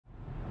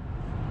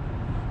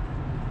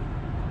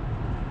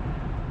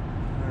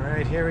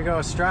Alright, here we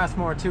go.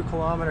 Strathmore, 2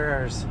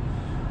 kilometers.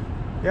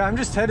 Yeah, I'm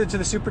just headed to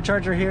the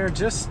supercharger here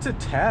just to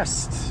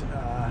test.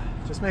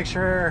 Just make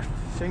sure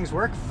things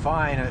work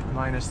fine at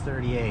minus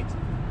 38.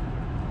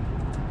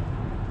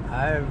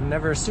 I've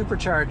never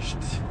supercharged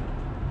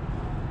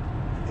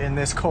in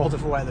this cold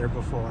of weather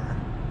before.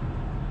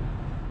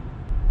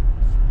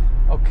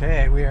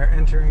 Okay, we are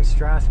entering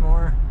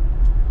Strathmore.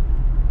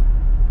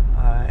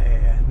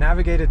 I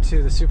navigated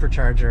to the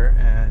supercharger,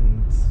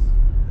 and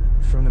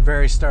from the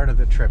very start of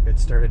the trip it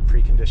started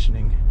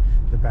preconditioning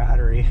the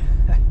battery.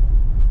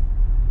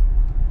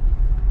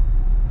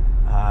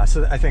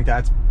 So I think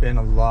that's been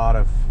a lot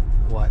of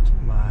what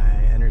my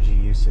energy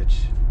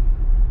usage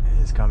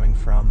is coming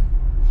from.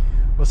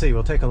 We'll see.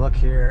 We'll take a look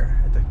here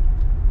at the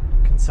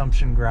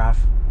consumption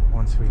graph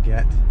once we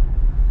get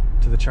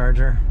to the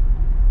charger.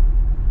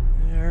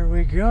 There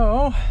we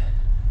go.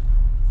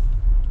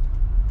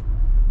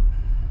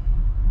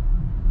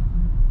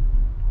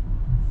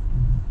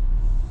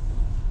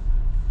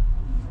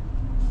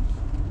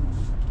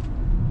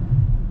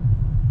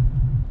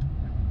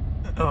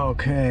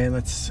 Okay,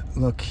 let's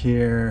look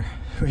here.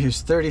 We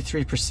used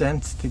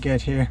 33% to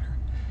get here.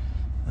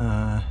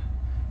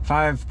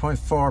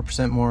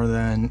 5.4% more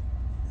than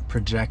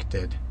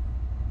projected,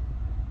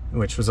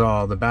 which was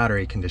all the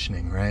battery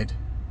conditioning, right?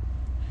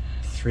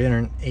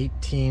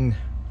 318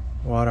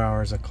 watt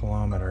hours a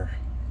kilometer.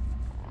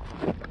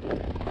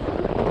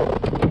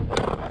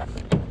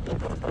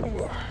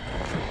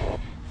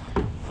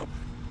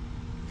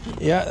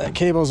 Yeah, that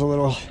cable's a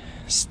little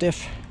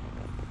stiff.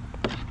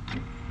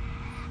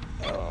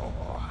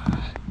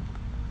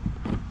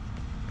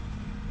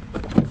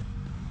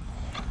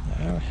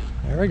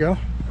 There we go.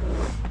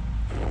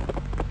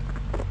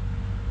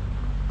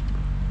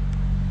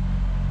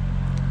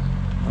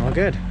 All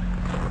good.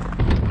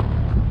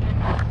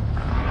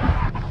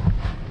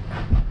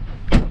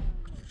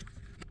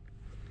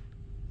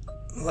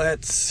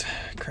 Let's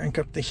crank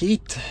up the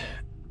heat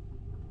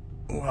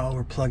while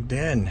we're plugged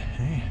in.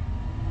 Hey.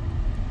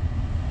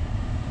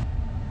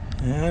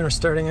 And we're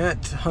starting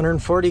at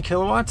 140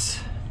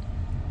 kilowatts.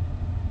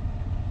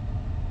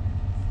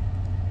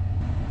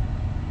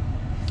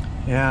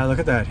 Yeah, look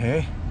at that,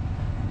 hey?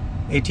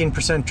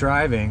 18%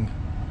 driving,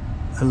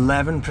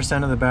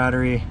 11% of the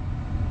battery.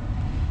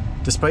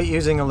 Despite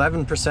using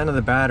 11% of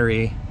the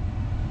battery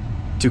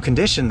to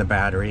condition the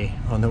battery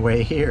on the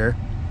way here,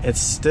 it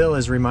still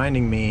is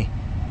reminding me,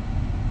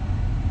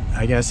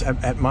 I guess,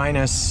 at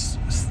minus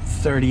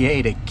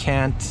 38, it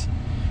can't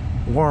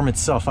warm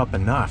itself up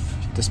enough,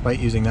 despite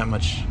using that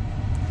much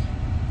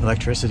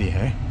electricity,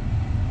 hey?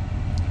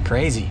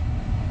 Crazy.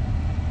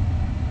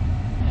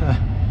 Huh.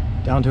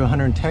 Down to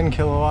 110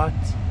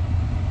 kilowatts.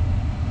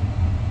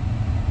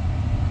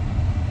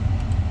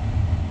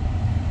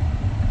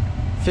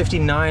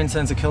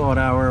 $0.59 a kilowatt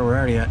hour. We're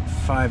already at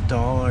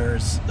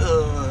 $5.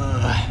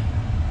 Ugh.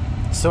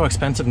 So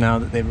expensive now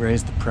that they've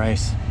raised the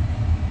price.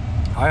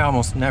 I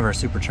almost never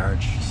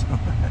supercharge. So.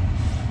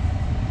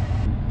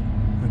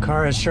 The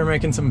car is sure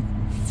making some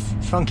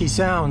funky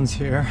sounds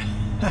here.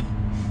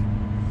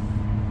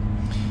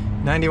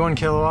 91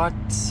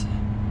 kilowatts.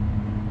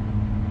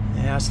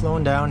 Yeah,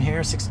 slowing down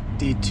here,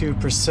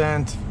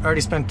 62%.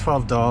 Already spent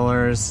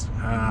 $12.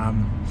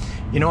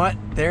 You know what?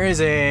 There is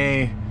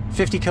a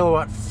 50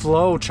 kilowatt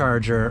flow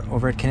charger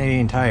over at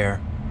Canadian Tire.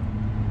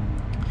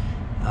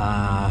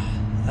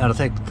 That'll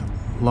take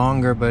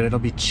longer, but it'll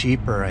be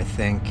cheaper, I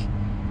think.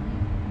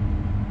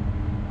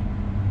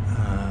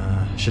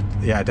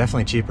 Yeah,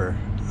 definitely cheaper.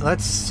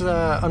 Let's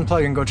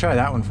unplug and go try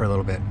that one for a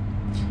little bit.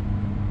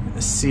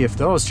 Let's see if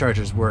those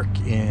chargers work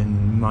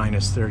in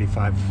minus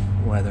 35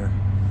 weather.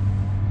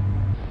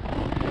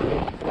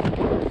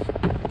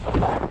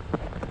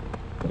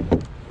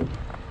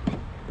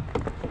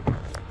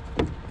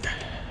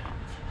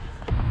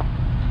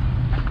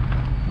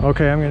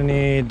 Okay, I'm gonna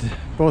need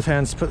both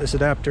hands to put this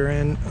adapter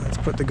in. Let's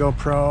put the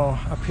GoPro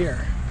up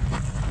here.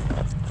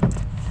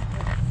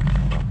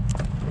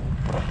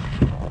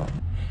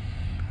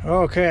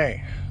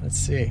 Okay, let's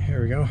see,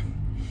 here we go.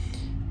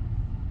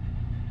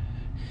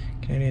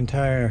 Canadian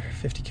Tire,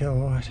 50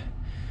 kilowatt,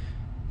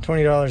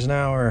 $20 an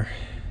hour.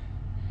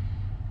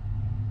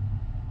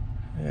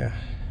 Yeah.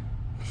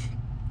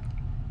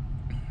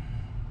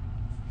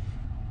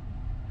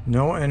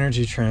 No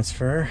energy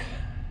transfer.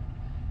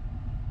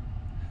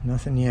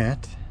 Nothing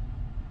yet.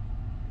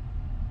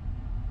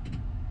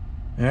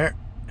 There,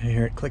 I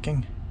hear it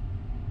clicking.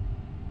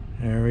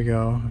 There we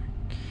go.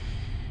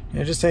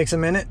 It just takes a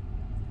minute.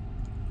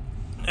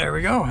 There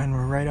we go, and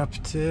we're right up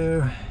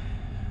to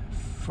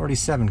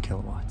 47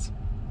 kilowatts.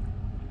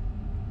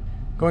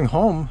 Going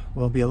home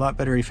will be a lot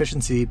better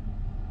efficiency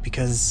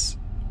because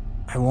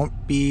I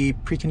won't be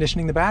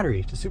preconditioning the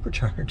battery to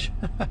supercharge.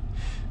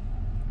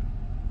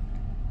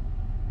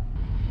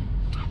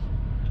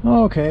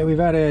 Okay,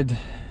 we've added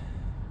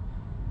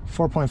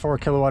 4.4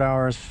 kilowatt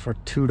hours for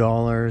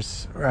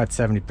 $2. We're at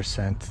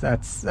 70%.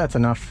 That's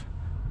enough.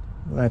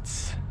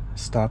 Let's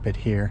stop it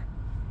here.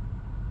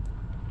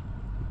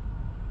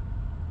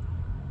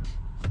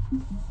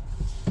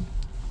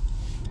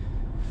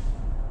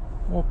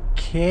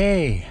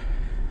 Okay.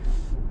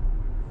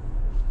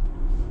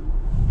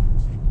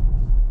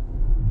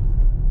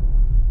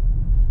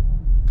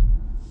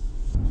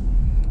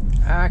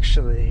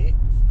 Actually,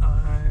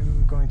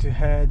 I'm going to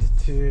head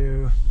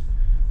to,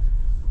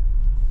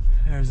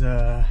 there's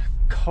a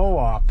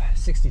co-op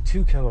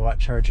 62 kilowatt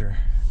charger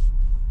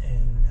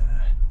in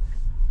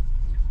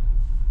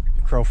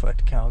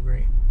Crowfoot,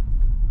 Calgary.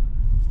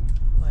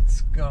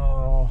 Let's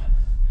go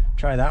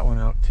try that one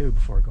out too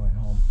before going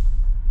home.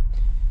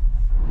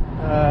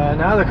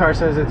 Now the car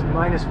says it's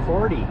minus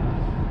 40.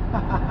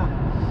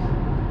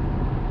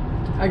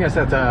 I guess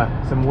that's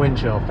some wind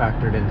chill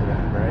factored into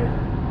that, right?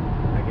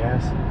 I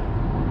guess.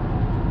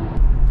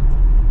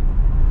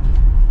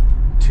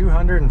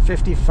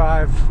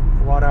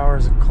 255 watt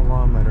hours a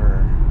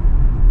kilometer.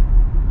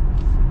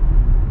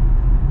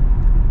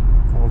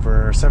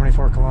 Over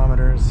 74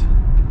 kilometers.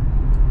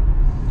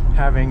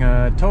 Having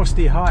a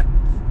toasty hot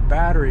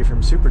battery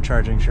from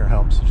Supercharging sure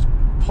helps. Just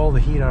pull the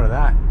heat out of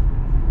that.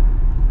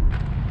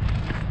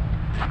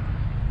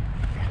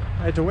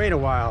 I had to wait a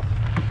while.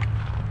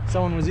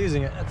 Someone was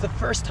using it. That's the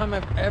first time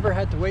I've ever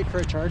had to wait for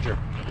a charger.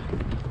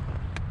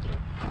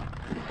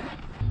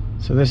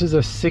 So this is a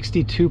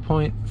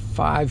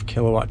 62.5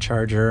 kilowatt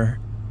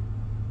charger,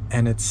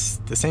 and it's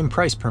the same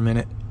price per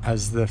minute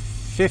as the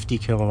 50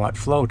 kilowatt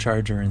flow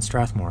charger in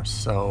Strathmore.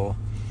 So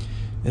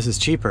this is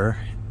cheaper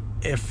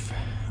if,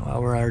 well,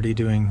 we're already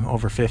doing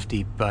over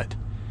 50, but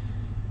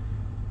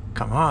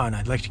come on,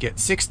 I'd like to get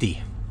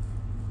 60.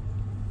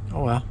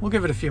 Oh well, we'll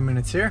give it a few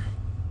minutes here.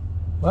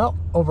 Well,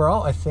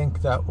 overall, I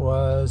think that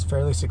was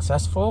fairly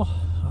successful.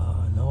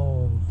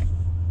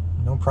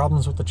 No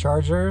problems with the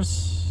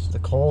chargers. The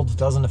cold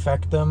doesn't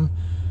affect them.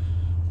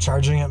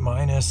 Charging at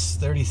minus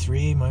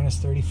 33, minus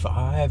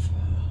 35.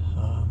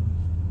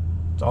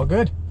 It's all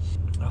good.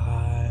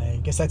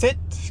 I guess that's it.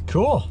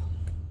 Cool.